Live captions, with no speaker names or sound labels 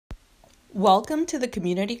Welcome to the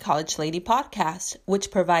Community College Lady podcast,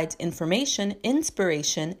 which provides information,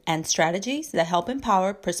 inspiration, and strategies that help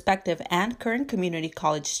empower prospective and current community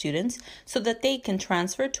college students so that they can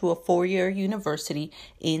transfer to a four-year university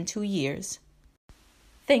in 2 years.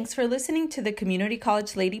 Thanks for listening to the Community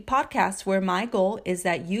College Lady podcast, where my goal is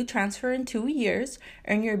that you transfer in 2 years,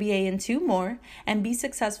 earn your BA in 2 more, and be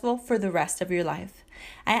successful for the rest of your life.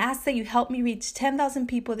 I ask that you help me reach 10,000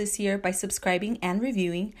 people this year by subscribing and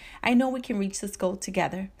reviewing. I know we can reach this goal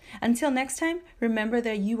together. Until next time, remember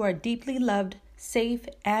that you are deeply loved, safe,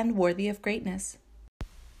 and worthy of greatness.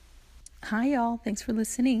 Hi, y'all. Thanks for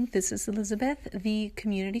listening. This is Elizabeth, the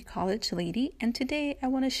Community College Lady, and today I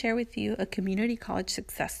want to share with you a community college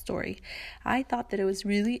success story. I thought that it was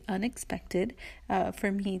really unexpected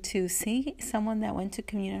for me to see someone that went to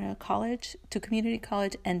community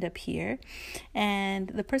college end up here. And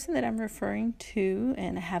the person that I'm referring to,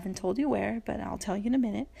 and I haven't told you where, but I'll tell you in a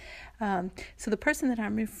minute. So the person that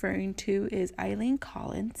I'm referring to is Eileen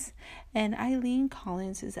Collin. And Eileen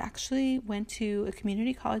Collin went to a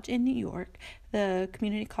community college in New York. The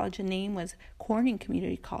community college name was Corning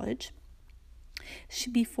Community College.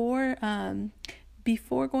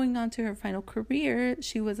 Before going on to her final career,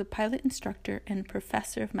 she was a pilot instructor and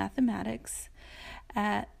professor of mathematics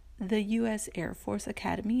at the U.S. Air Force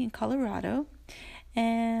Academy in Colorado.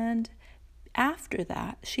 And after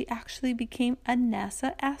that, she actually became a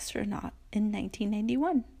NASA astronaut in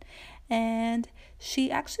 1991. And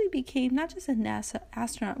she actually became not just a NASA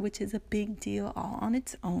astronaut, which is a big deal all on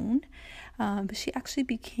its own, but she actually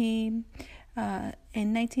became,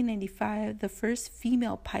 in 1995, the first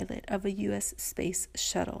female pilot of a U.S. space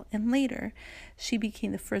shuttle. And later, she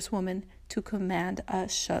became the first woman to command a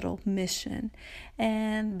shuttle mission.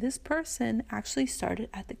 And this person actually started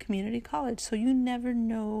at the community college. So you never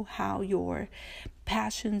know how your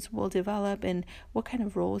passions will develop and what kind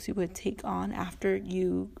of roles you would take on after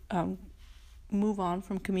you move on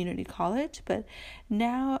from community college. But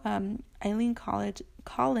now Eileen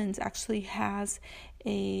Collins actually has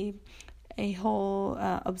a whole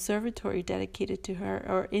observatory dedicated to her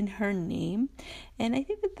or in her name. And I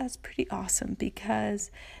think that that's pretty awesome because,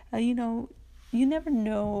 you never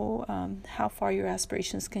know how far your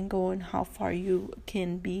aspirations can go and how far you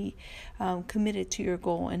can be committed to your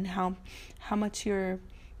goal and how much your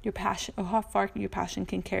passion or how far your passion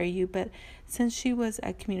can carry you. But since she was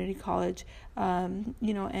at community college,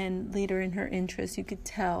 and later in her interests, you could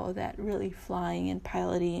tell that really flying and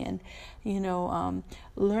piloting and,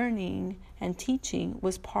 learning and teaching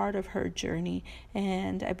was part of her journey.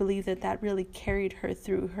 And I believe that really carried her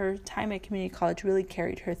through. Her time at community college really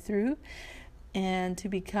carried her through. And to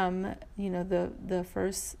become, the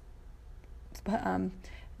first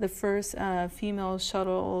female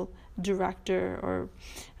shuttle director or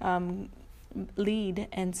lead.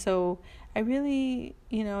 And so I really,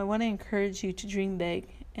 I want to encourage you to dream big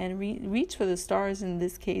and reach for the stars in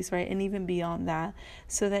this case, right? And even beyond that,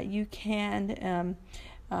 so that you can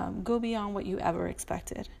go beyond what you ever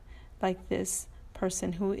expected, like this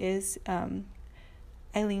person who is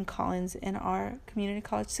Eileen Collins in our community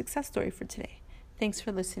college success story for today. Thanks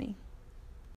for listening.